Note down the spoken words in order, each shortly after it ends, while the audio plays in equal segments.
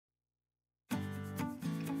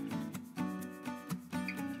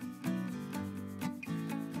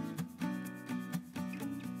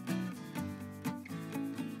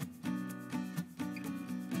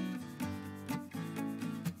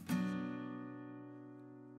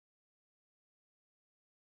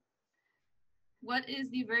What is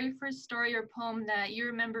the very first story or poem that you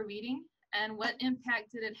remember reading, and what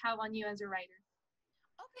impact did it have on you as a writer?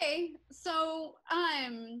 Okay, so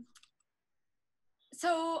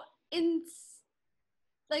in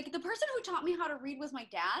like the person who taught me how to read was my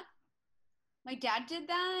dad. My dad did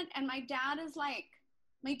that, and my dad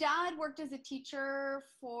worked as a teacher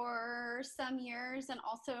for some years and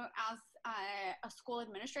also as a school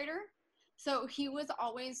administrator. So he was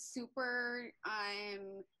always super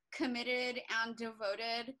committed and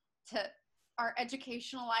devoted to our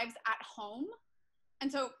educational lives at home.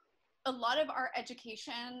 And so a lot of our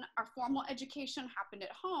education, our formal education, happened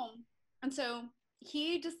at home. And so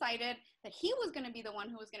he decided that he was going to be the one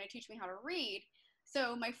who was going to teach me how to read.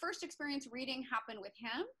 So my first experience reading happened with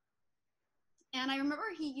him. And I remember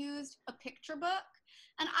he used a picture book.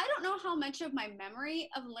 And I don't know how much of my memory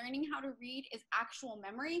of learning how to read is actual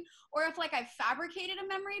memory, or if like I fabricated a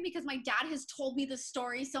memory because my dad has told me the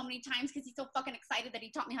story so many times because he's so fucking excited that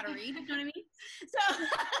he taught me how to read. You know what I mean?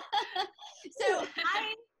 So,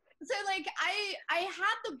 I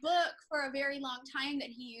had the book for a very long time that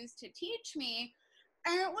he used to teach me.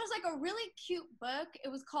 And it was like a really cute book. It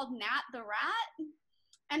was called Nat the Rat.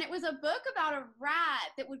 And it was a book about a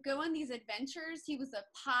rat that would go on these adventures. He was a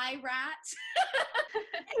pie rat.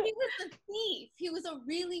 And he was a thief. He was a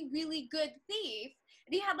really, really good thief.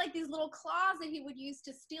 And he had like these little claws that he would use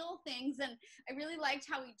to steal things. And I really liked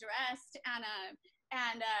how he dressed. And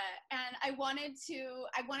I wanted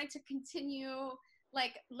to continue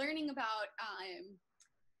like learning about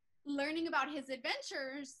his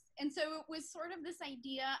adventures. And so it was sort of this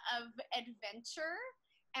idea of adventure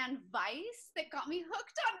and vice that got me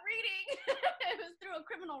hooked on reading. It was through a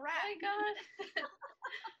criminal rat. Oh my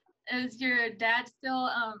God. Is your dad still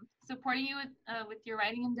supporting you with your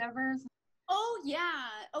writing endeavors? Oh yeah.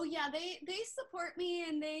 They support me,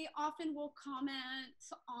 and they often will comment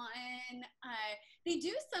on. They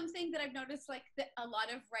do something that I've noticed, like that a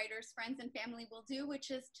lot of writers, friends, and family will do, which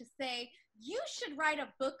is to say, "You should write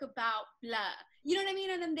a book about blah." You know what I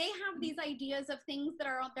mean? And then they have these ideas of things that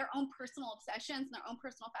are their own personal obsessions and their own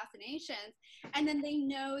personal fascinations, and then they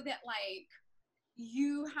know that like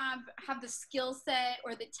you have the skill set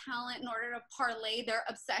or the talent in order to parlay their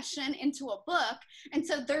obsession into a book. And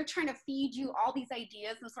so they're trying to feed you all these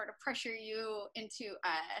ideas and sort of pressure you into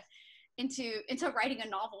writing a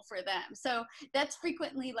novel for them. So that's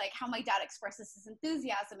frequently like how my dad expresses his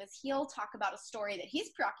enthusiasm, is he'll talk about a story that he's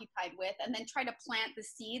preoccupied with and then try to plant the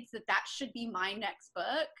seeds that should be my next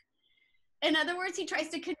book. In other words, he tries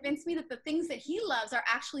to convince me that the things that he loves are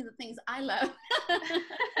actually the things I love.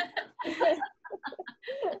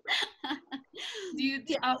 Do you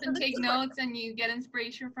often take notes and you get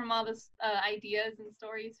inspiration from all the ideas and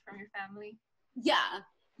stories from your family? Yeah.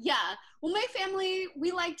 Well, my family,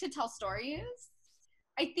 we like to tell stories.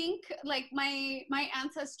 I think like my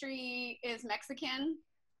ancestry is Mexican,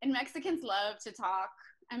 and Mexicans love to talk.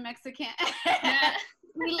 I'm Mexican. Yeah.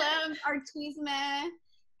 We love our chisme,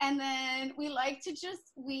 and then we like to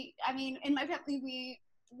in my family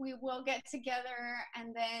we will get together,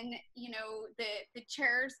 and then the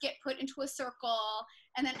chairs get put into a circle,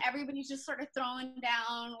 and then everybody's just sort of throwing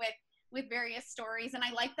down with various stories. And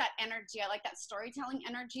I like that energy. I like that storytelling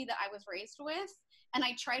energy that I was raised with, and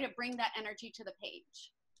I try to bring that energy to the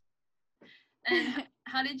page. And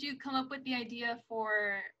how did you come up with the idea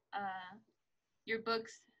for your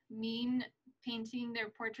books, Mean, Painting Their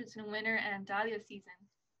Portraits in Winter, and Dahlia Season?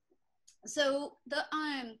 So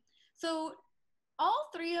all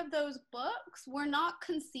three of those books were not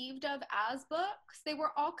conceived of as books. They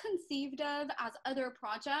were all conceived of as other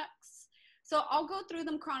projects. So I'll go through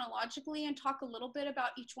them chronologically and talk a little bit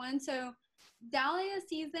about each one. So Dahlia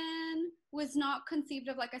Season was not conceived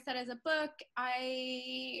of, like I said, as a book.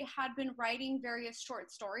 I had been writing various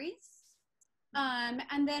short stories.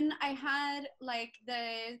 And then I had like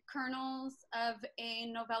the kernels of a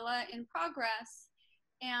novella in progress.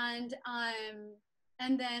 And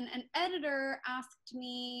then an editor asked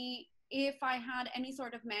me if I had any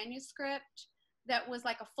sort of manuscript that was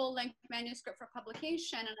like a full-length manuscript for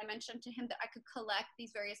publication. And I mentioned to him that I could collect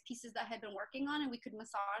these various pieces that I had been working on, and we could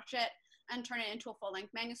massage it and turn it into a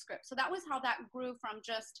full-length manuscript. So that was how that grew from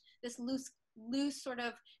just this loose sort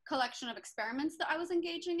of collection of experiments that I was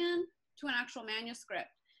engaging in to an actual manuscript.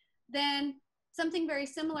 Then something very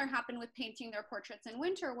similar happened with Painting Their Portraits in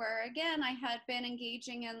Winter, where again, I had been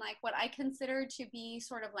engaging in like what I considered to be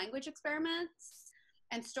sort of language experiments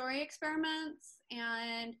and story experiments.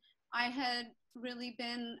 And I had really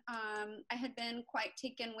been, I had been quite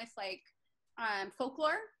taken with like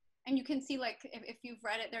folklore. And you can see like, if you've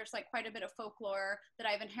read it, there's like quite a bit of folklore that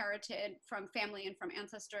I've inherited from family and from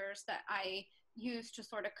ancestors that I used to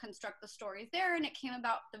sort of construct the stories there. And it came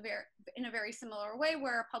about in a very similar way,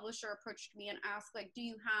 where a publisher approached me and asked, like, do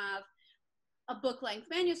you have a book-length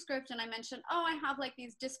manuscript? And I mentioned, oh, I have like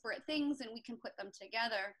these disparate things and we can put them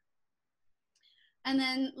together. And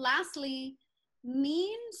then lastly,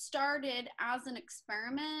 Mean started as an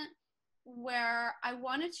experiment where I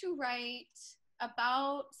wanted to write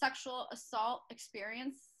about sexual assault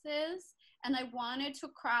experiences, and I wanted to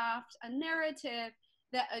craft a narrative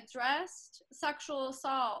that addressed sexual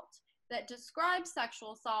assault, that described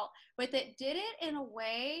sexual assault, but that did it in a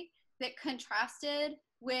way that contrasted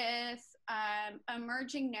with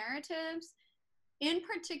emerging narratives, in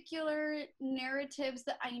particular narratives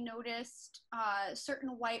that I noticed certain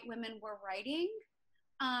white women were writing.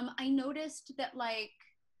 I noticed that like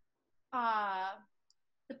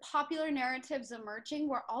the popular narratives emerging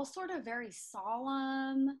were all sort of very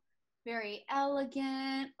solemn, very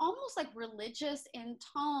elegant, almost like religious in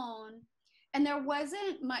tone. And there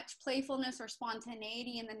wasn't much playfulness or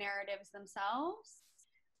spontaneity in the narratives themselves.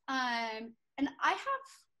 And I have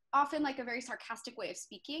often like a very sarcastic way of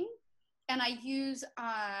speaking. And I use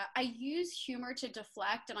humor to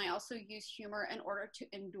deflect, and I also use humor in order to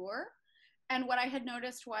endure. And what I had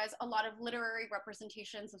noticed was a lot of literary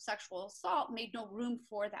representations of sexual assault made no room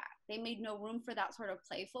for that. They made no room for that sort of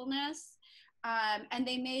playfulness. And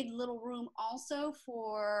they made little room also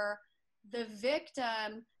for the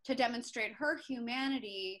victim to demonstrate her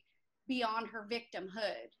humanity beyond her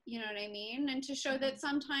victimhood, you know what I mean? And to show that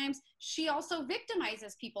sometimes she also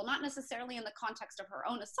victimizes people, not necessarily in the context of her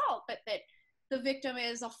own assault, but that the victim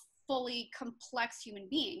is a fully complex human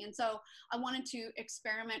being. And so I wanted to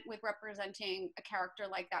experiment with representing a character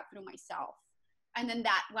like that through myself. And then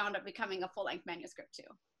that wound up becoming a full-length manuscript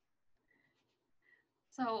too.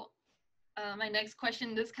 So my next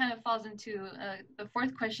question, this kind of falls into the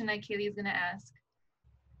fourth question that Kaylee is gonna ask.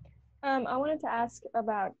 I wanted to ask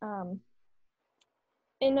about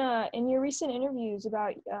in your recent interviews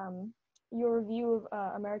about your review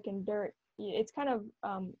of American Dirt. It's kind of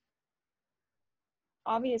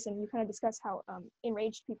obvious, and you kind of discuss how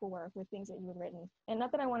enraged people were with things that you had written. And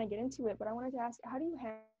not that I want to get into it, but I wanted to ask, how do you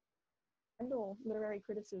handle literary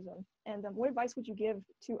criticism? And what advice would you give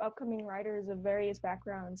to upcoming writers of various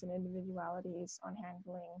backgrounds and individualities on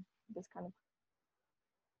handling this kind of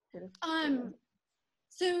criticism?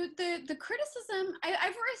 So the criticism,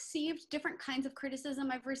 I've received different kinds of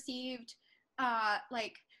criticism. I've received,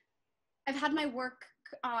 like, I've had my work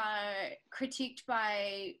critiqued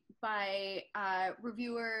by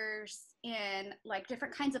reviewers in like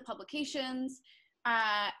different kinds of publications,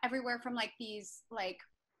 everywhere from like these like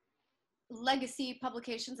legacy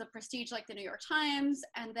publications of prestige like the New York Times,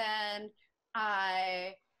 and then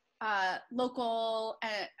local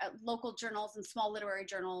journals and small literary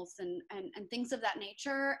journals and things of that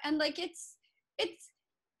nature. And like it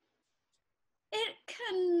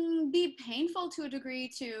can be painful to a degree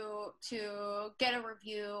to get a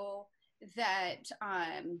review that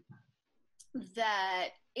that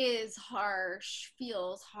is harsh,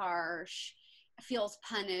 feels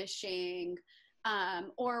punishing,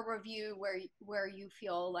 or a review where you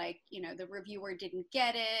feel like, you know, the reviewer didn't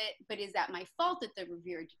get it, but is that my fault that the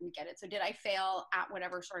reviewer didn't get it? So did I fail at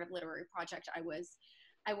whatever sort of literary project I was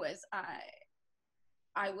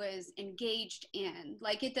engaged in?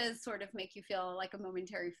 Like, it does sort of make you feel like a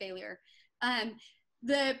momentary failure.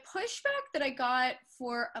 The pushback that I got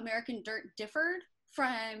for American Dirt differed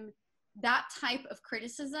from that type of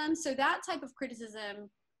criticism. So that type of criticism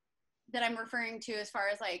that I'm referring to, as far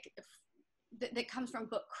as like that comes from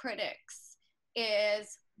book critics,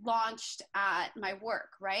 is launched at my work,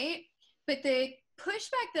 right? But the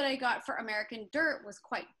pushback that I got for American Dirt was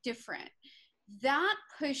quite different. That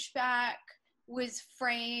pushback was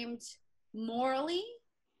framed morally,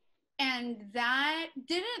 and that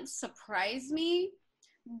didn't surprise me,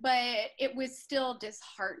 but it was still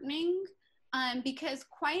disheartening, because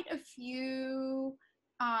quite a few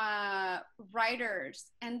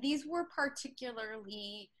writers, and these were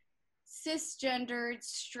particularly cisgendered,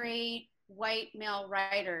 straight, white male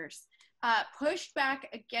writers, pushed back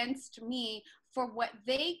against me for what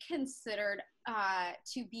they considered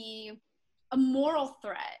to be a moral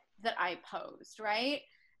threat that I posed, right?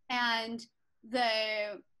 And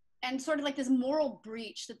sort of like this moral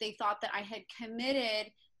breach that they thought that I had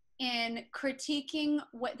committed in critiquing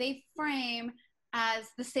what they frame as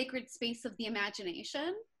the sacred space of the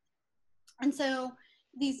imagination. And so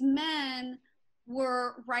these men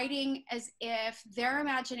were writing as if their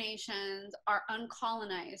imaginations are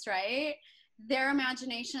uncolonized, right? Their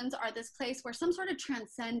imaginations are this place where some sort of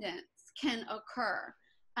transcendence can occur,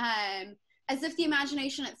 as if the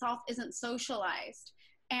imagination itself isn't socialized.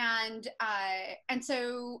 And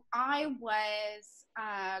so I was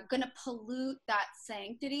gonna pollute that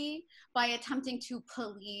sanctity by attempting to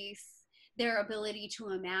police their ability to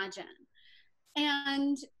imagine.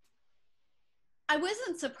 And I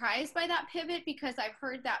wasn't surprised by that pivot because I've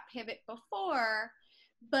heard that pivot before,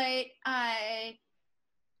 but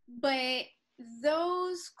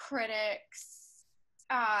those critics,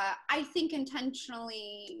 I think,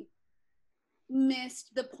 intentionally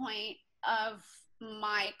missed the point of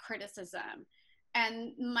my criticism.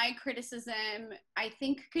 And my criticism, I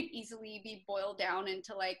think, could easily be boiled down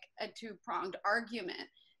into like a two-pronged argument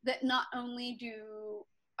that not only do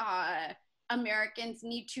Americans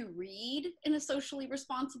need to read in a socially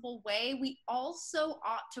responsible way, we also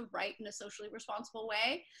ought to write in a socially responsible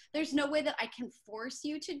way. There's no way that I can force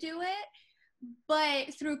you to do it,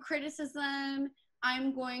 but through criticism,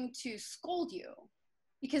 I'm going to scold you,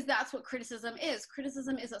 because that's what criticism is.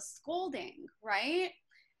 Criticism is a scolding, right?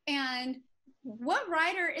 And what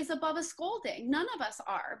writer is above a scolding? None of us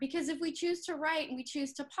are, because if we choose to write and we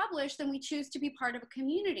choose to publish, then we choose to be part of a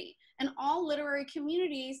community. And all literary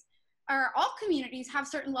communities, or all communities, have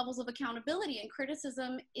certain levels of accountability, and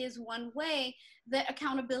criticism is one way that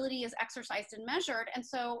accountability is exercised and measured. And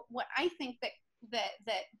so what I think that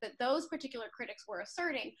those particular critics were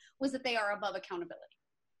asserting was that they are above accountability,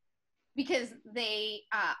 because they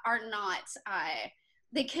are not,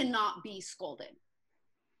 they cannot be scolded.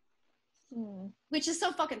 Which is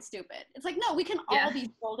so fucking stupid. It's like, no, we can all be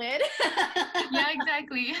scolded. Yeah,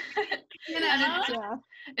 exactly. You know?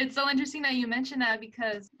 It's so interesting that you mentioned that,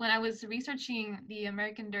 because when I was researching the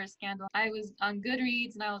American Dirt scandal, I was on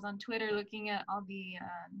Goodreads and I was on Twitter looking at all the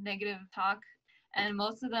negative talk, and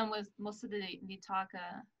most of the talk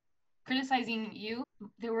criticizing you,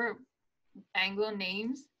 there were Anglo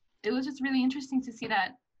names. It was just really interesting to see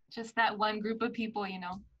that just that one group of people, you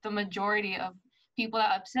know, the majority of people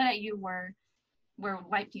that upset at you were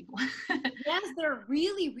white people. Yes, they're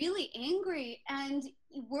really, really angry, and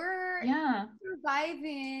we're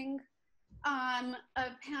surviving a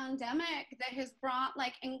pandemic that has brought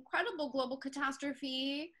like incredible global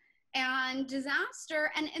catastrophe and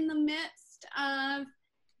disaster, and in the midst of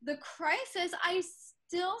the crisis, I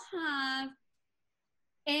still have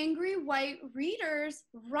angry white readers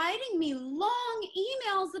writing me long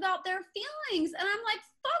emails about their feelings, and I'm like,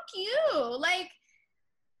 fuck you. Like,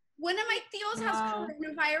 one of my tios has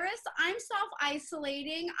coronavirus, I'm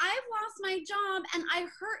self-isolating, I've lost my job, and I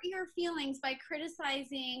hurt your feelings by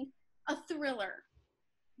criticizing a thriller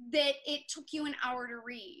that it took you an hour to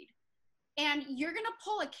read, and you're gonna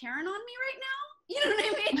pull a Karen on me right now? You know what I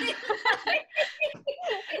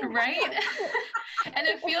mean? Right? And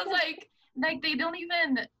it feels like they don't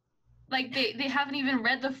even, like they haven't even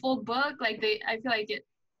read the full book. Like I feel like it,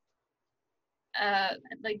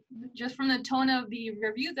 like just from the tone of the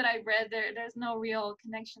review that I read, there's no real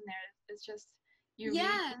connection there. It's just you're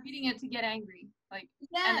reading it to get angry, like,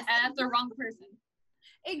 and at the wrong person.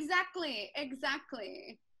 Exactly.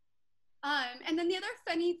 And then the other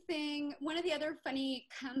funny thing, one of the other funny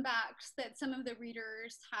comebacks that some of the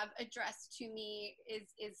readers have addressed to me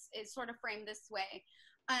is sort of framed this way.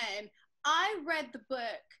 I read the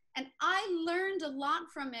book and I learned a lot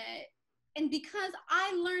from it. And because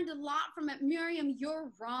I learned a lot from it, Myriam,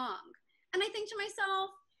 you're wrong. And I think to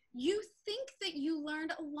myself, you think that you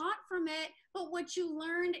learned a lot from it, but what you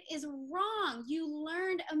learned is wrong. You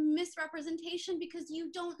learned a misrepresentation because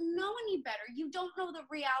you don't know any better. You don't know the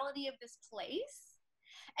reality of this place,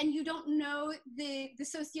 and you don't know the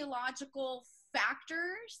sociological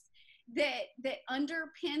factors that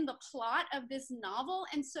underpin the plot of this novel.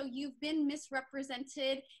 And so you've been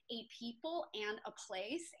misrepresented a people and a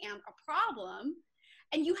place and a problem,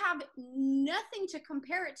 and you have nothing to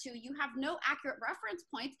compare it to. You have no accurate reference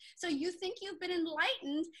points. So you think you've been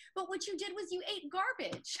enlightened, but what you did was you ate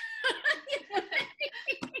garbage.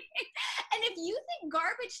 And if you think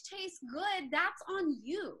garbage tastes good, that's on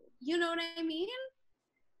you. You know what I mean?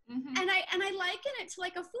 Mm-hmm. And I liken it to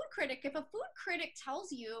like a food critic. If a food critic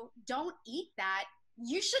tells you don't eat that,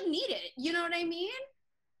 you shouldn't eat it. You know what I mean?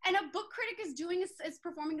 And a book critic is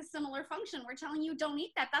performing a similar function. We're telling you don't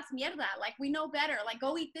eat that. That's mierda. Like, we know better. Like,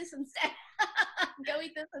 go eat this instead. Go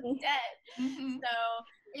eat this instead. Mm-hmm. So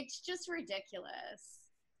it's just ridiculous.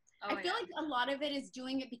 I feel like a lot of it is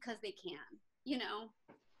doing it because they can, you know?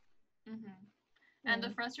 Mm-hmm. And the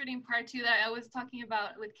frustrating part too that I was talking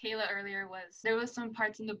about with Kayla earlier was there was some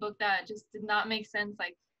parts in the book that just did not make sense,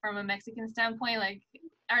 like from a Mexican standpoint. Like,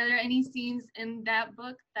 are there any scenes in that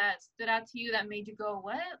book that stood out to you that made you go,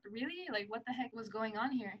 what? Really? Like, what the heck was going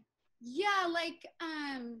on here? Yeah, like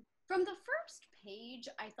from the first page,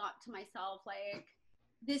 I thought to myself, like,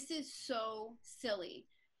 this is so silly.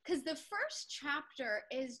 because the first chapter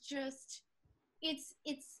is just,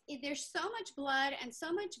 there's so much blood and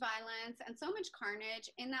so much violence and so much carnage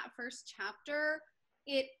in that first chapter.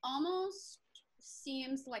 It almost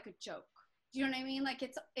seems like a joke. Do you know what I mean? Like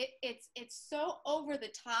it's so over the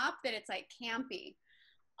top that it's like campy.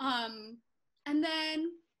 And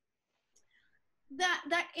then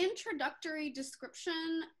that introductory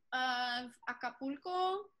description of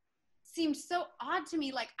Acapulco seemed so odd to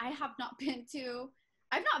me. Like I've not been to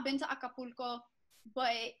Acapulco,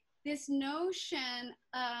 but this notion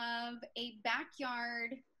of a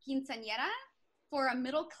backyard quinceañera for a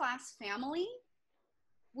middle-class family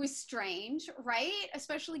was strange, right?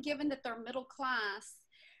 Especially given that they're middle class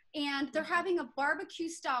and they're having a barbecue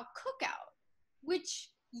style cookout, which,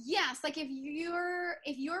 yes, like if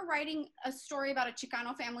you're writing a story about a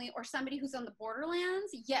Chicano family or somebody who's on the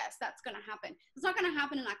borderlands, yes, that's going to happen. It's not going to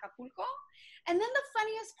happen in Acapulco. And then the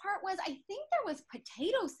funniest part was, I think there was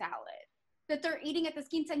potato salad that they're eating at this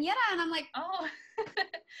quinceañera, and I'm like, oh,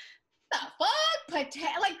 the fuck,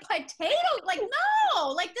 potato, like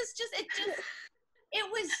no, like this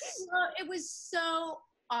it was so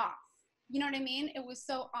off. You know what I mean? It was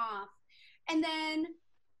so off. And then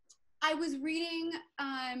I was reading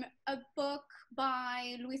a book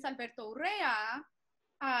by Luis Alberto Urrea,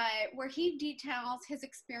 where he details his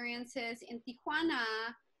experiences in Tijuana,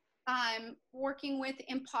 working with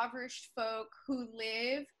impoverished folk who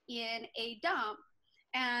live in a dump,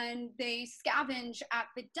 and they scavenge at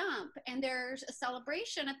the dump, and there's a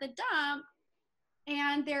celebration at the dump,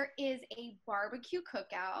 and there is a barbecue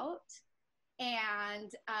cookout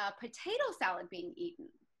and potato salad being eaten.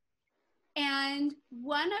 And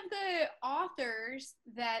one of the authors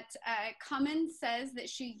that Cummins says that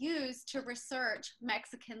she used to research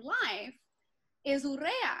Mexican life is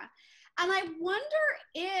Urrea. And I wonder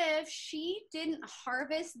if she didn't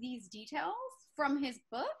harvest these details from his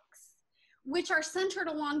books, which are centered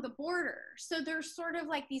along the border. So there's sort of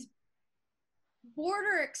like these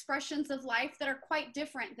border expressions of life that are quite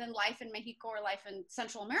different than life in Mexico or life in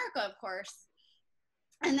Central America, of course,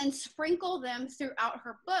 and then sprinkle them throughout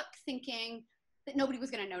her book, thinking that nobody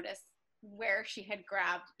was going to notice where she had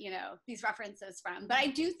grabbed, these references from. But I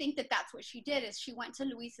do think that that's what she did, is she went to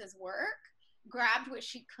Luis's work, grabbed what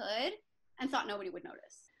she could, and thought nobody would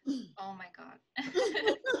notice. Oh my God.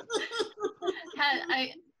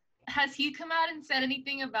 Has he come out and said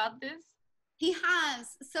anything about this? He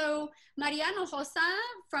has. So Mariano Josa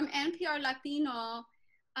from NPR Latino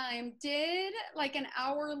did like an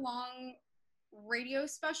hour-long radio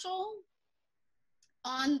special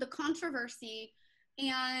on the controversy,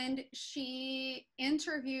 and she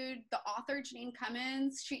interviewed the author Janine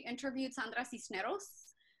Cummins. She interviewed Sandra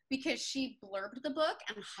Cisneros because she blurbed the book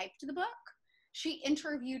and hyped the book. She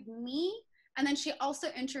interviewed me, and then she also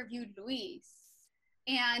interviewed Luis.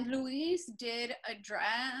 And Luis did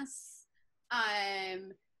address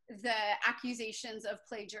the accusations of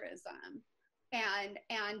plagiarism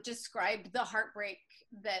and described the heartbreak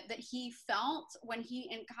that he felt when he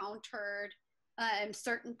encountered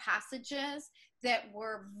certain passages that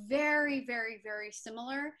were very, very, very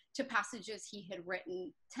similar to passages he had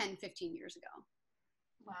written 10, 15 years ago.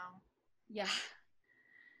 Wow. Yeah.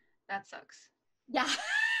 That sucks. Yeah.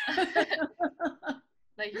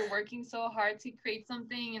 Like you're working so hard to create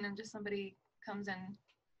something and then just somebody comes and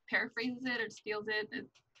paraphrases it or steals it.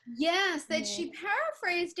 Yes, that she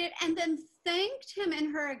paraphrased it and then thanked him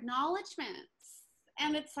in her acknowledgments.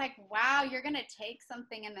 And it's like, wow, you're going to take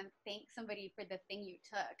something and then thank somebody for the thing you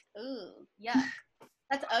took. Ooh, yuck.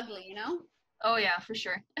 That's ugly, Oh, yeah, for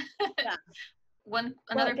sure. Yeah.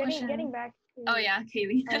 Another question. Getting back to... Oh, yeah,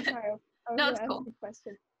 Kaylee. I'm sorry. I was No, gonna it's ask cool. a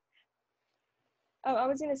question. Oh, I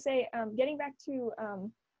was going to say, getting back to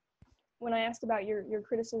when I asked about your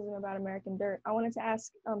criticism about American Dirt, I wanted to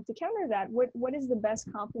ask, to counter that, what is the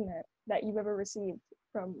best compliment that you've ever received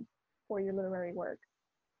for your literary work?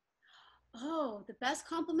 Oh, the best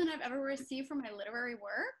compliment I've ever received for my literary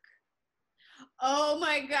work? Oh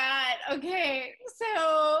my God. Okay.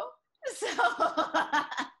 So this is one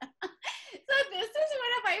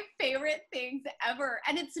of my favorite things ever.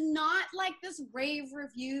 And it's not like this rave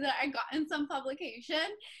review that I got in some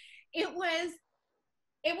publication. It was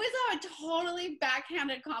a totally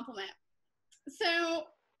backhanded compliment. So,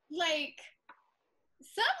 like,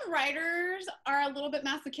 some writers are a little bit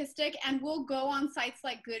masochistic and will go on sites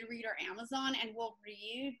like Goodreads or Amazon and will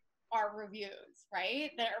read our reviews,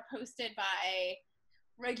 right? That are posted by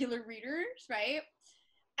regular readers, right?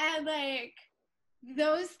 And, like,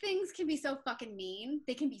 those things can be so fucking mean.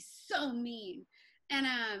 They can be so mean.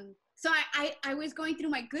 And So I was going through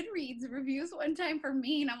my Goodreads reviews one time for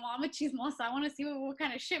me, and I'm a chismosa. I want to see what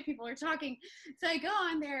kind of shit people are talking. So I go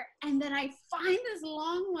on there, and then I find this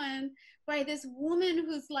long one by this woman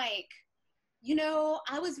who's like, you know,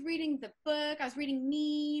 I was reading the book, I was reading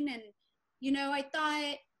Mean, and, you know, I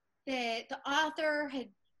thought that the author had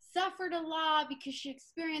suffered a lot because she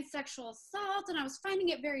experienced sexual assault, and I was finding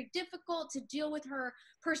it very difficult to deal with her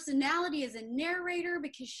personality as a narrator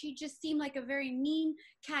because she just seemed like a very mean,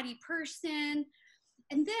 catty person.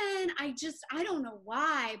 And then I don't know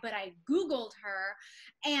why, but I Googled her,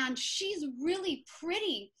 and she's really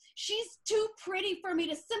pretty. She's too pretty for me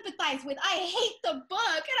to sympathize with. I hate the book.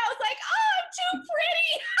 And I was like, oh, I'm too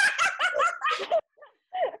pretty.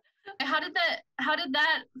 How did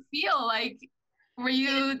that feel? Like, were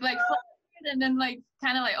you like flattered and then like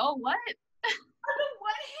kind of like, oh, what? On the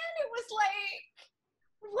one hand, it was like,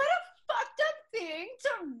 what a fucked up thing to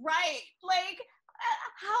write. Like,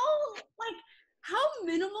 how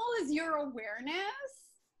minimal is your awareness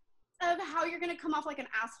of how you're going to come off like an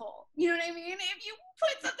asshole? You know what I mean? If you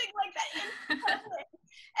put something like that in public.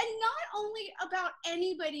 And not only about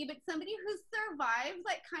anybody, but somebody who survives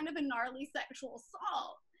like kind of a gnarly sexual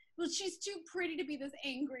assault. Well, she's too pretty to be this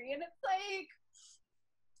angry. And it's like,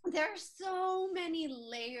 there's so many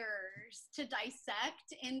layers to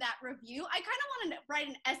dissect in that review. I kind of want to write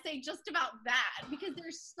an essay just about that because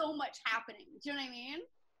there's so much happening. Do you know what I mean?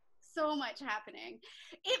 So much happening.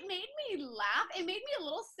 It made me laugh. It made me a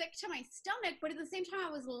little sick to my stomach, but at the same time I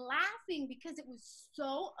was laughing because it was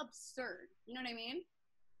so absurd. You know what I mean?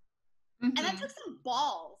 Mm-hmm. And that took some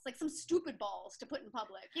balls, like some stupid balls to put in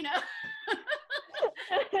public, you know?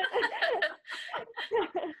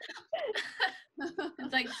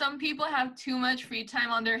 It's like some people have too much free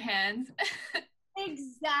time on their hands.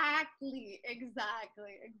 Exactly.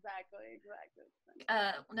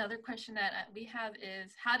 Another question that we have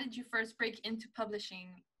is, how did you first break into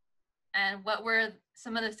publishing, and what were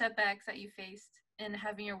some of the setbacks that you faced in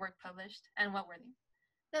having your work published, and what were they?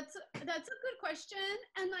 That's a good question,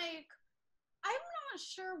 and like, I'm not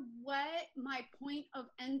sure what my point of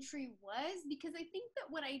entry was, because I think that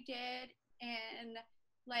what I did in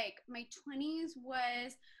like my 20s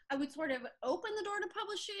was I would sort of open the door to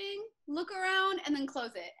publishing, look around, and then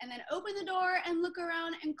close it, and then open the door and look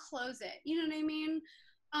around and close it. You know what I mean?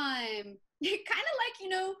 Kind of like, you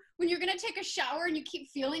know, when you're gonna take a shower and you keep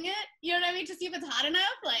feeling it, you know what I mean, to see if it's hot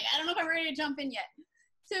enough. Like, I don't know if I'm ready to jump in yet.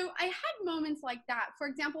 So I had moments like that. For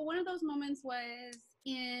example, one of those moments was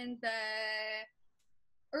in the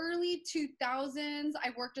early 2000s.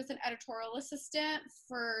 I worked as an editorial assistant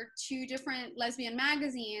for 2 different lesbian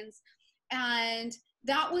magazines, and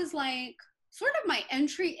that was like sort of my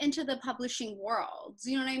entry into the publishing world.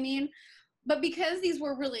 You know what I mean? But because these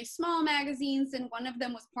were really small magazines and one of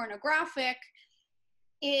them was pornographic,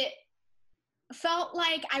 it felt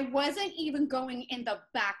like I wasn't even going in the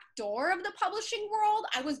back door of the publishing world.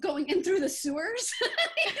 I was going in through the sewers.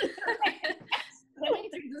 Going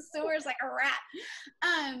through the sewers like a rat.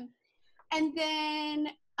 And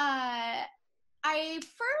then I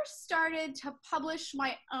first started to publish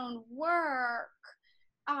my own work,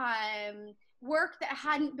 work that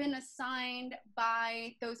hadn't been assigned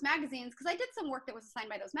by those magazines, because I did some work that was assigned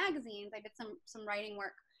by those magazines. I did some writing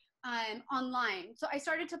work online. So I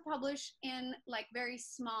started to publish in like very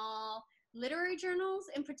small literary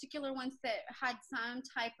journals, in particular ones that had some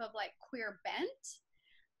type of like queer bent.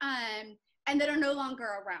 And that are no longer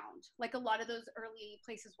around. Like a lot of those early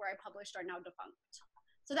places where I published are now defunct.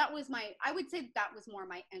 So that was I would say that was more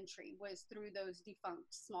my entry, was through those defunct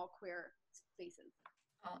small queer spaces.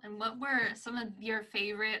 Oh, and what were some of your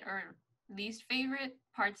favorite or least favorite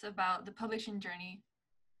parts about the publishing journey?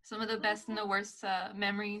 Some of the best and the worst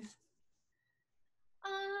memories?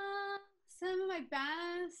 Some of my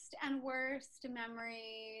best and worst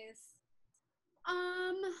memories.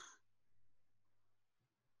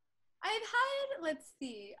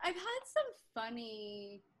 I've had some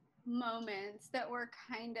funny moments that were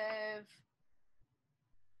kind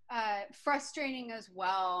of frustrating as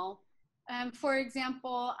well. For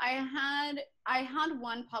example, I had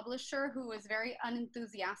one publisher who was very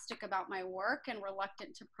unenthusiastic about my work and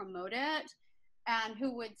reluctant to promote it, and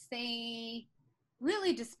who would say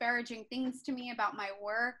really disparaging things to me about my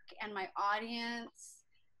work and my audience.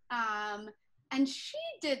 And she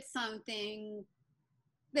did something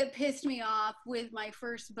that pissed me off with my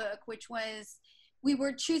first book, which was we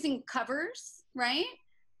were choosing covers, right?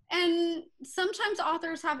 And sometimes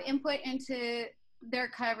authors have input into their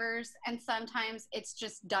covers, and sometimes it's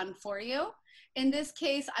just done for you. In this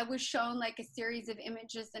case, I was shown like a series of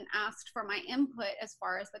images and asked for my input as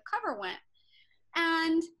far as the cover went.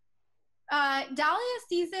 And Dahlia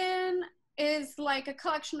Season is like a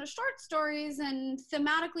collection of short stories, and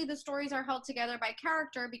thematically the stories are held together by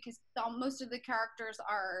character because most of the characters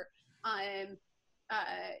are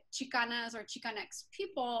Chicanas or Chicanx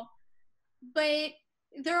people, but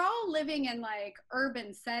they're all living in like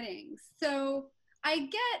urban settings. So I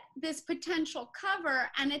get this potential cover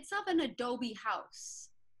and it's of an adobe house.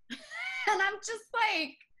 And I'm just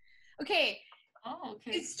like, okay,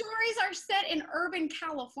 these stories are set in urban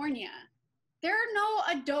California. There are no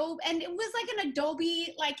adobe, and it was like an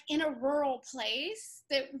adobe, like in a rural place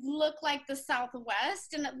that looked like the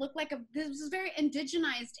Southwest, and it looked like this was a very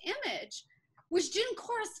indigenized image, which didn't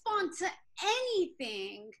correspond to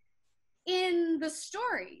anything in the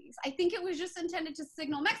stories. I think it was just intended to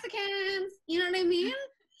signal Mexicans, you know what I mean?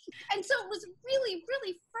 And so it was really,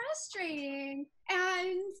 really frustrating.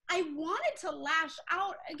 And I wanted to lash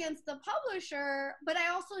out against the publisher, but I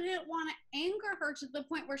also didn't want to anger her to the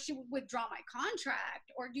point where she would withdraw my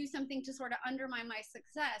contract or do something to sort of undermine my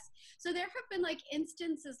success. So there have been like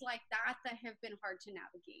instances like that that have been hard to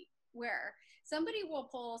navigate, where somebody will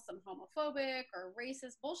pull some homophobic or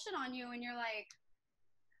racist bullshit on you and you're like,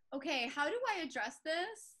 okay, how do I address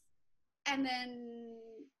this? And then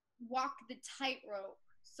walk the tightrope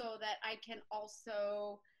so that I can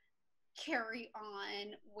also carry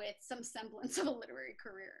on with some semblance of a literary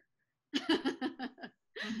career.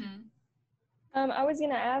 I was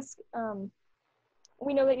going to ask,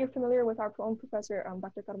 we know that you're familiar with our own professor,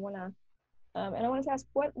 Dr. Carmona, and I wanted to ask,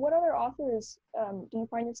 what other authors do you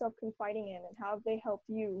find yourself confiding in, and how have they helped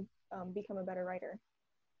you become a better writer?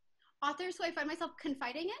 Authors who I find myself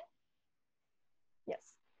confiding in?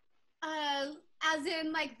 Yes. As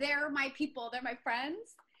in, like, they're my people, they're my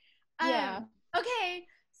friends? Yeah. Okay,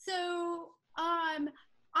 so I'm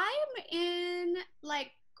in, like,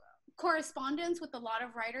 correspondence with a lot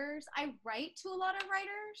of writers. I write to a lot of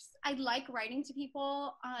writers. I like writing to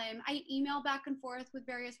people. I email back and forth with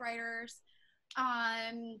various writers.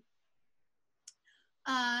 And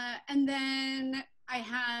then I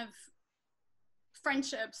have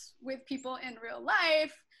friendships with people in real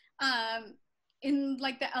life, in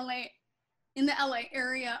like the LA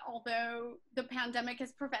area, although the pandemic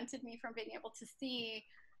has prevented me from being able to see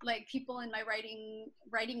like people in my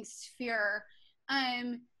writing sphere.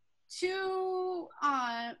 Two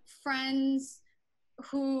friends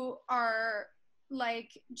who are like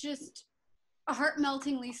just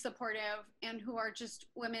heart-meltingly supportive and who are just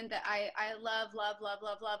women that I love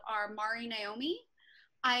are Mari Naomi.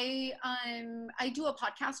 I do a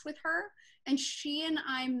podcast with her, and she and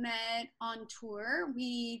I met on tour.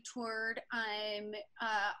 We toured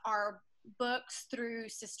our books through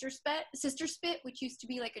Sister Spit, which used to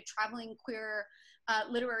be like a traveling queer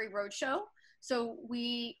literary roadshow. So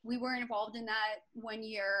we were involved in that one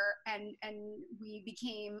year, and we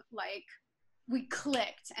became like, we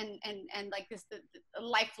clicked, and like this the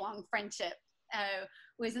lifelong friendship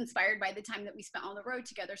was inspired by the time that we spent on the road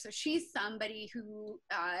together. So she's somebody who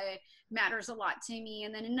matters a lot to me.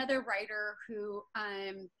 And then another writer who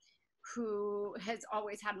has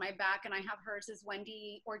always had my back, and I have hers, is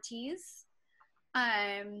Wendy Ortiz.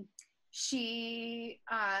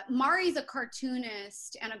 Mari's a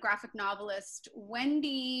cartoonist and a graphic novelist.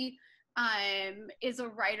 Wendy is a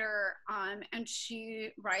writer, and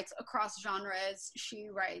she writes across genres. She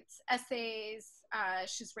writes essays,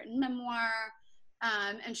 she's written memoir,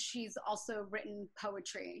 and she's also written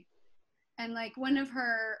poetry. And like one of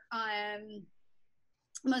her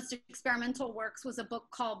most experimental works was a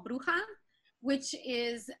book called Bruja, which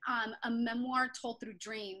is a memoir told through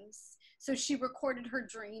dreams. So she recorded her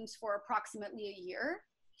dreams for approximately a year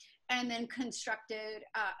and then constructed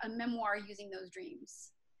a memoir using those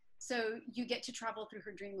dreams. So you get to travel through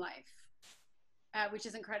her dream life, which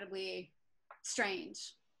is incredibly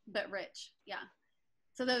strange, but rich. Yeah.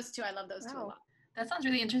 So those two, I love those two a lot. That sounds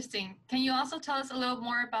really interesting. Can you also tell us a little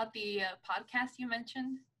more about the podcast you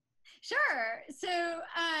mentioned? Sure.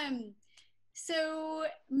 So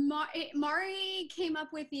Mari came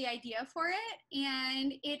up with the idea for it,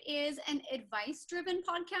 and it is an advice-driven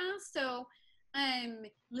podcast. So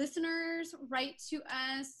listeners write to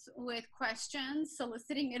us with questions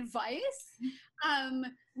soliciting advice.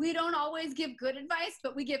 We don't always give good advice,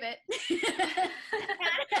 but we give it.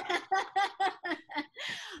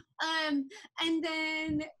 And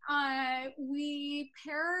then we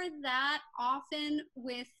pair that often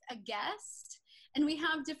with a guest, and we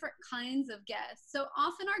have different kinds of guests. So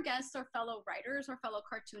often our guests are fellow writers or fellow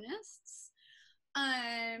cartoonists.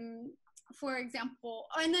 For example,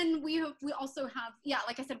 and then we also have,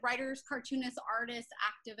 like I said, writers, cartoonists, artists,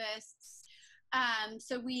 activists.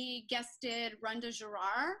 So we guested Rhonda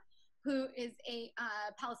Girard, who is a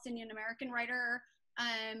Palestinian American writer.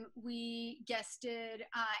 We guested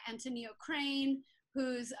Antonio Crane,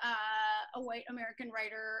 who's a white American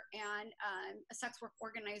writer and a sex work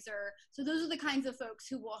organizer. So those are the kinds of folks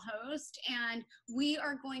who will host. And we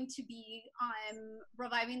are going to be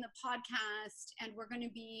reviving the podcast, and we're going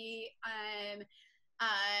to be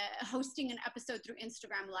hosting an episode through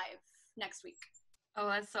Instagram Live next week. Oh,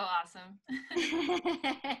 that's so awesome.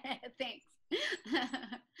 Thanks.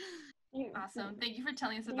 Awesome. Thank you for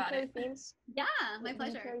telling us about it. Themes? Yeah, my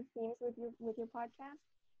pleasure. Do you carry themes with your podcast?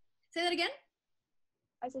 Say that again?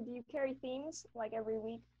 I said, do you carry themes like every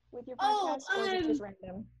week with your podcast, or is it just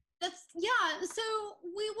random? So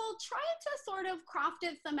we will try to sort of craft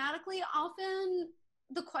it thematically. Often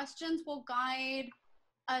the questions will guide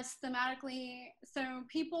us thematically. So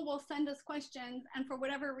people will send us questions, and for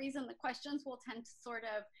whatever reason, the questions will tend to sort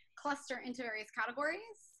of cluster into various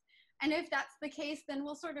categories. And if that's the case, then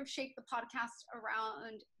we'll sort of shape the podcast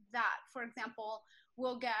around that. For example,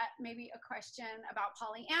 we'll get maybe a question about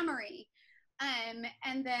polyamory. And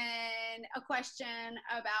then a question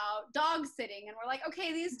about dog sitting, and we're like,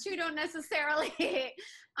 okay, these two don't necessarily,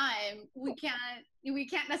 we can't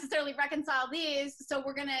necessarily reconcile these, so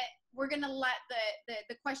we're gonna let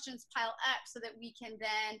the questions pile up so that we can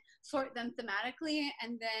then sort them thematically,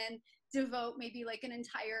 and then devote maybe like an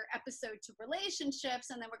entire episode to relationships,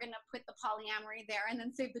 and then we're gonna put the polyamory there, and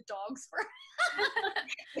then save the dogs for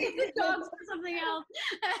something else.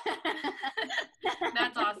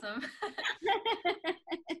 That's awesome.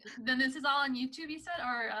 Then this is all on YouTube, you said,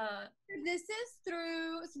 or This is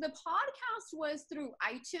through, so the podcast was through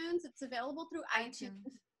iTunes. It's available through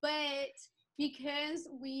iTunes. But because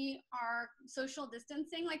we are social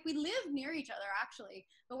distancing, like we live near each other actually,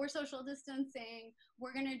 but we're social distancing,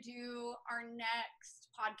 we're gonna do our next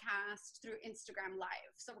podcast through Instagram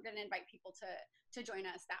Live. So we're gonna invite people to join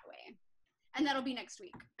us that way. And that'll be next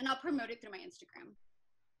week. And I'll promote it through my Instagram.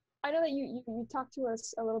 I know that you talked to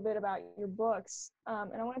us a little bit about your books,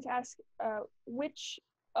 and I wanted to ask, which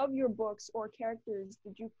of your books or characters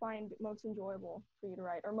did you find most enjoyable for you to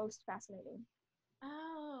write, or most fascinating?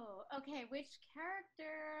 Oh, okay. Which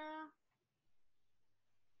character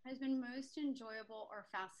has been most enjoyable or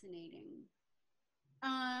fascinating?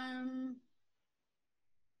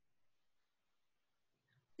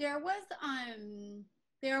 There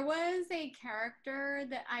was a character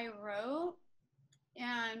that I wrote,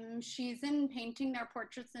 and she's in Painting Their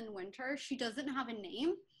Portraits in Winter. She doesn't have a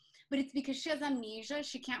name, but it's because she has amnesia.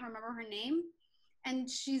 She can't remember her name, and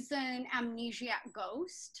she's an amnesiac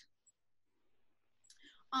ghost.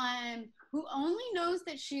 Who only knows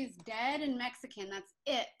that she's dead and Mexican. That's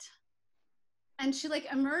it. And she like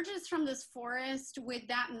emerges from this forest with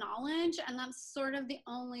that knowledge, and that's sort of the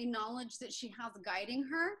only knowledge that she has guiding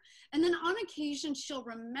her. And then on occasion, she'll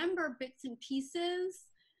remember bits and pieces,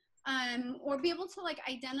 or be able to like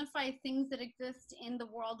identify things that exist in the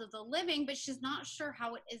world of the living, but she's not sure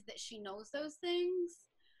how it is that she knows those things.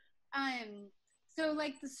 So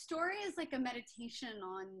like the story is like a meditation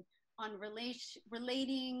on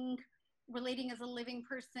relating as a living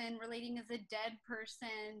person, relating as a dead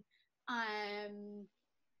person,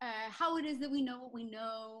 how it is that we know what we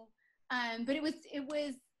know. But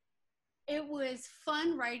it was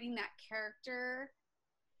fun writing that character,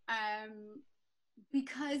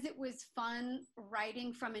 because it was fun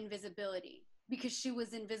writing from invisibility, because she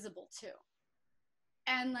was invisible too.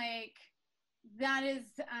 And like that is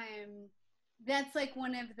that's like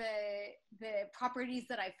one of the properties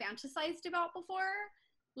that I fantasized about before.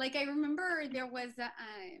 Like I remember there was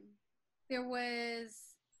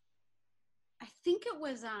I think it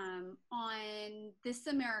was on This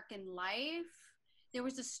American Life, there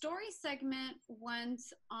was a story segment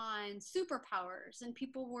once on superpowers, and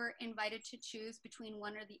people were invited to choose between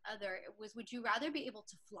one or the other. It was, would you rather be able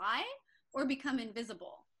to fly or become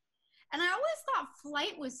invisible? And I always thought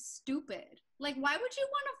flight was stupid. Like, why would you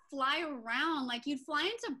want to fly around? Like, you'd fly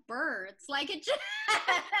into birds. Like, it just...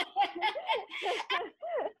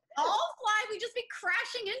 all fly, we just be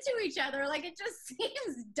crashing into each other. Like, it just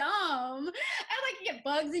seems dumb. And, like, you get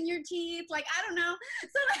bugs in your teeth. Like, I don't know.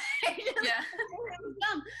 So, like, it was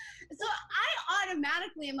dumb. So, I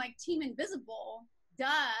automatically am, like, Team Invisible.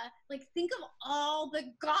 Duh. Like, think of all the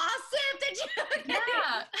gossip that you get.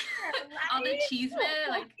 Yeah. All the cheeseman.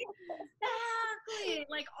 Like, exactly.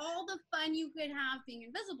 Like, all the fun you could have being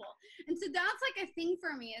invisible. And so that's, like, a thing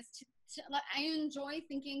for me is to like, I enjoy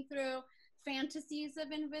thinking through fantasies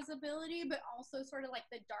of invisibility, but also sort of like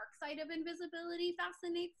the dark side of invisibility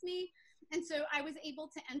fascinates me. And so I was able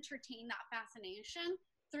to entertain that fascination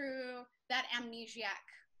through that amnesiac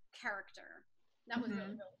character. That was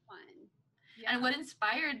really, really fun. Yeah. And what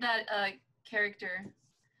inspired that character?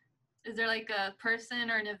 Is there like a person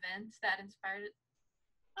or an event that inspired it?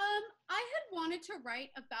 I had wanted to write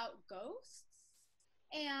about ghosts,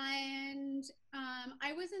 and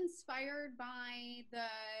I was inspired by the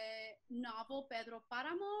novel Pedro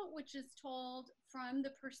Páramo, which is told from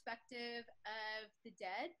the perspective of the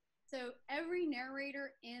dead. So every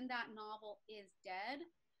narrator in that novel is dead,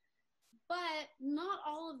 but not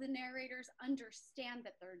all of the narrators understand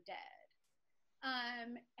that they're dead.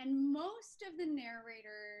 And most of the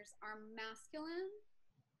narrators are masculine,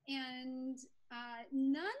 and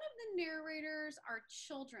none of the narrators are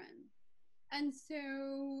children. And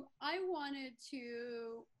so I wanted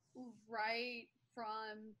to write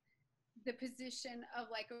from the position of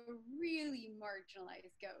like a really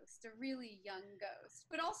marginalized ghost, a really young ghost,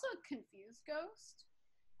 but also a confused ghost.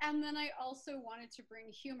 And then I also wanted to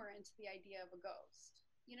bring humor into the idea of a ghost.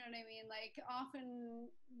 You know what I mean? Like often,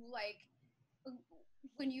 like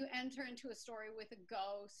when you enter into a story with a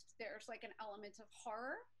ghost, there's like an element of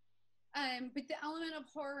horror. But the element of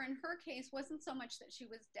horror in her case wasn't so much that she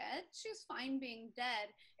was dead. She was fine being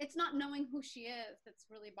dead. It's not knowing who she is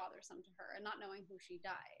that's really bothersome to her, and not knowing who she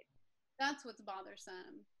died. That's what's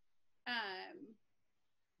bothersome. And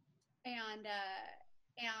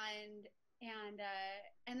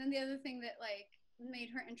then the other thing that like made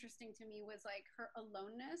her interesting to me was like her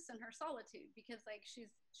aloneness and her solitude, because like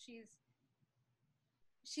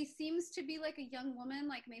she seems to be like a young woman,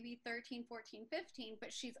 like maybe 13, 14, 15,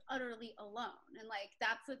 but she's utterly alone. And like,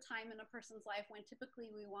 that's a time in a person's life when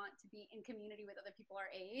typically we want to be in community with other people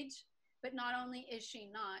our age, but not only is she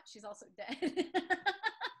not, she's also dead.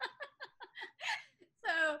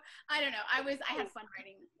 So I don't know. I had fun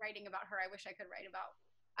writing about her. I wish I could write about,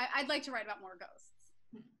 I'd like to write about more ghosts.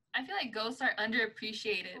 I feel like ghosts are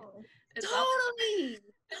underappreciated. Totally.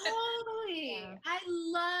 Yeah. I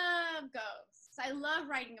love ghosts. I love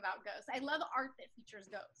writing about ghosts. I love art that features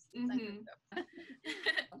ghosts. Mm-hmm.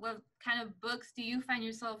 What kind of books do you find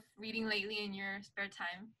yourself reading lately in your spare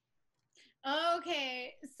time?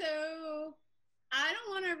 Okay, so I don't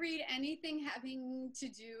want to read anything having to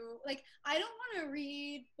do, like, I don't want to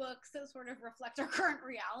read books that sort of reflect our current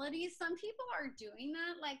reality. Some people are doing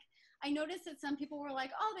that. Like, I noticed that some people were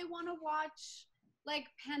like, oh, they want to watch like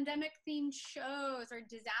pandemic themed shows or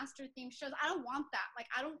disaster themed shows. I don't want that. Like,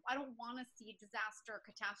 I don't want to see disaster,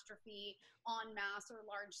 catastrophe en masse or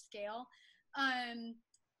large scale. I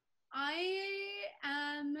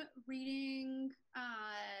am reading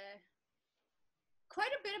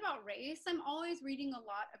quite a bit about race. I'm always reading a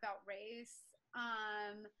lot about race.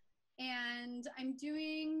 And I'm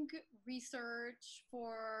doing research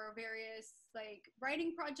for various like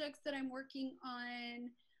writing projects that I'm working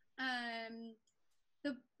on.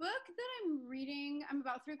 The book that I'm reading, I'm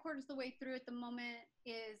about 3/4 of the way through at the moment,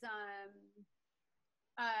 is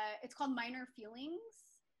it's called Minor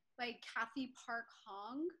Feelings by Kathy Park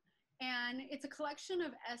Hong. And it's a collection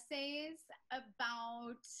of essays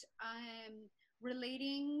about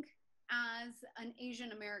relating as an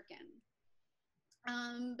Asian American.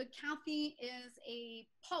 But Kathy is a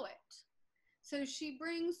poet. So she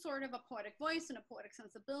brings sort of a poetic voice and a poetic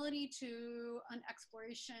sensibility to an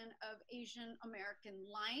exploration of Asian American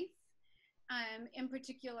life, in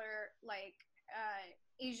particular, like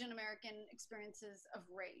Asian American experiences of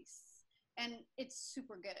race. And it's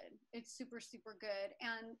super good. It's super, super good.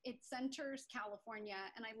 And it centers California.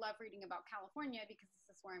 And I love reading about California because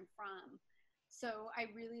this is where I'm from. So I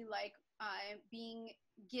really like being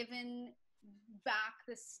given back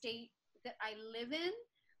the state that I live in,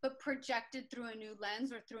 but projected through a new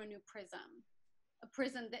lens or through a new prism, a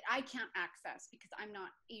prism that I can't access because I'm not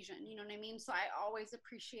Asian, you know what I mean? So I always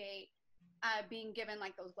appreciate being given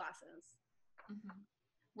like those glasses. Mm-hmm.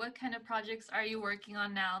 What kind of projects are you working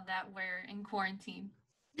on now that we're in quarantine?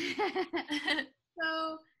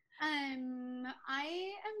 So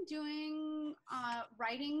I am doing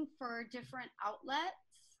writing for different outlets.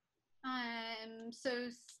 So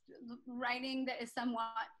writing that is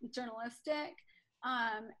somewhat journalistic.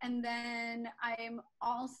 And then I'm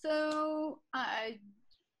also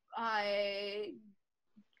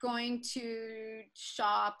going to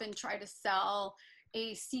shop and try to sell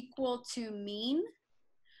a sequel to Mean,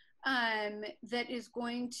 that is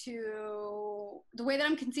going to, the way that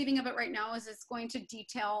I'm conceiving of it right now is it's going to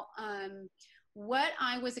detail what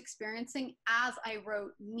I was experiencing as I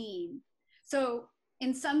wrote Mean. So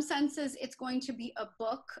in some senses, it's going to be a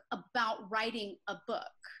book about writing a book.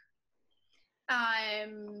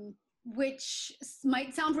 Which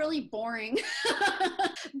might sound really boring,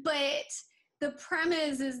 but the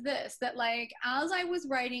premise is this, that like, as I was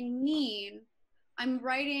writing Mean, I'm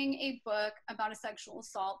writing a book about a sexual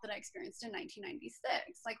assault that I experienced in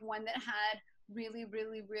 1996, like one that had really,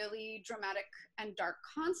 really, really dramatic and dark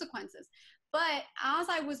consequences. But as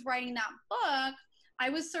I was writing that book,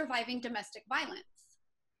 I was surviving domestic violence.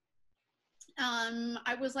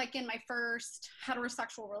 I was like in my first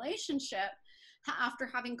heterosexual relationship after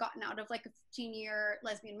having gotten out of like a 15-year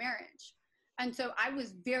lesbian marriage. And so I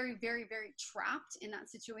was very, very, very trapped in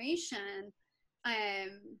that situation.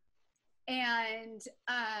 And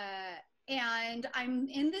I'm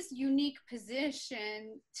in this unique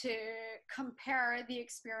position to compare the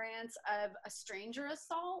experience of a stranger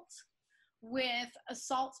assault with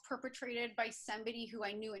assaults perpetrated by somebody who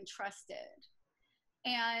I knew and trusted.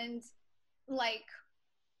 And like,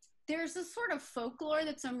 there's this sort of folklore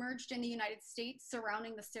that's emerged in the United States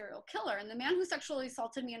surrounding the serial killer. And the man who sexually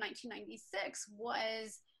assaulted me in 1996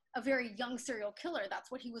 was a very young serial killer.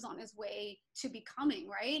 That's what he was on his way to becoming,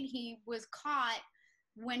 right? He was caught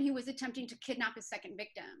when he was attempting to kidnap his second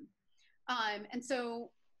victim. And so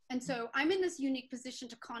I'm in this unique position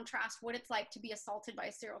to contrast what it's like to be assaulted by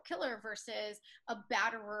a serial killer versus a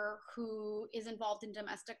batterer who is involved in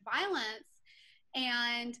domestic violence.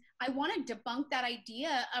 And I want to debunk that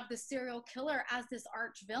idea of the serial killer as this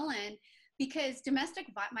arch villain, because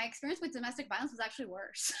my experience with domestic violence was actually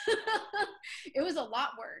worse. It was a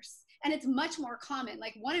lot worse. And it's much more common.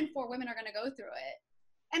 Like 1 in 4 women are going to go through it.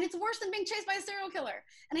 And it's worse than being chased by a serial killer.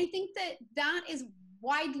 And I think that is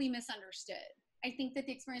widely misunderstood. I think that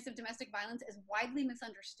the experience of domestic violence is widely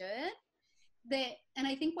misunderstood. And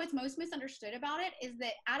I think what's most misunderstood about it is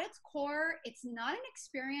that at its core, it's not an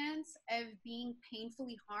experience of being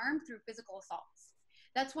painfully harmed through physical assaults.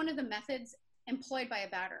 That's one of the methods employed by a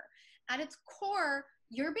batterer. At its core,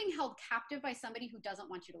 you're being held captive by somebody who doesn't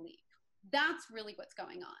want you to leave. That's really what's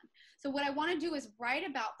going on. So what I want to do is write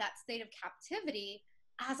about that state of captivity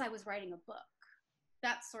as I was writing a book.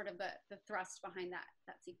 That's sort of the thrust behind that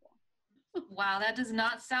sequel. Wow, that does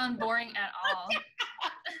not sound boring at all.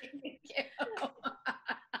 Thank you.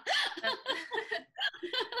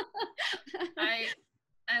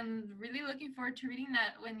 I'm really looking forward to reading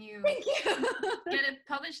that when you Thank you. get it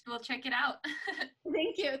published. We'll check it out.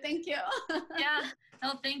 Thank you. Yeah.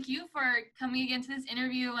 No, thank you for coming again to this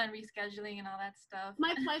interview and rescheduling and all that stuff.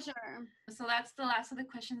 My pleasure. So that's the last of the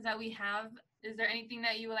questions that we have. Is there anything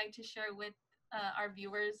that you would like to share with our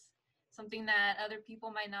viewers? Something that other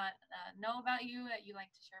people might not know about you that you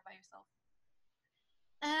like to share about yourself?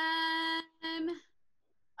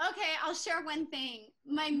 Okay, I'll share one thing.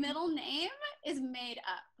 My middle name is made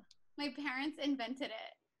up. My parents invented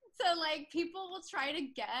it. So like people will try to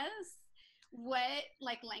guess what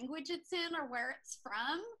like language it's in or where it's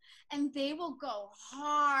from, and they will go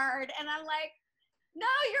hard. And I'm like, no,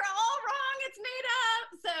 you're all wrong. It's made up.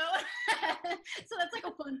 So that's like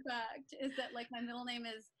a fun fact, is that like my middle name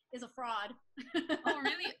is a fraud. Oh,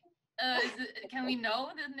 really? Can we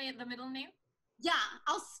know the middle name? Yeah,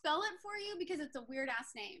 I'll spell it for you because it's a weird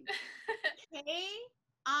ass name. Kipielka.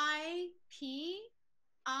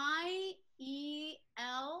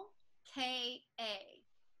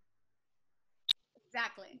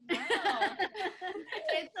 Exactly. Wow.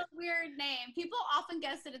 It's a weird name. People often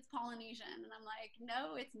guess that it's Polynesian, and I'm like,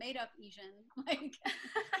 no, it's made up Asian. Like.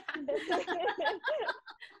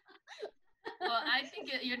 Well, I think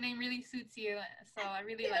your name really suits you, so I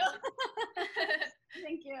really like it.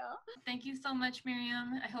 Thank you. Thank you so much,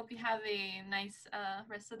 Myriam. I hope you have a nice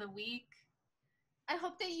rest of the week. I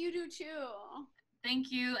hope that you do too. Thank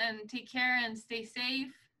you, and take care and stay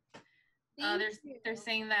safe. They're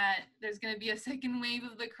saying that there's going to be a second wave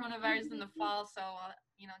of the coronavirus in the fall, so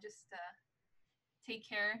just take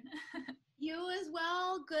care. You as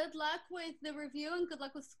well. Good luck with the review and good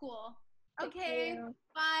luck with school. Okay,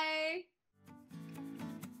 bye.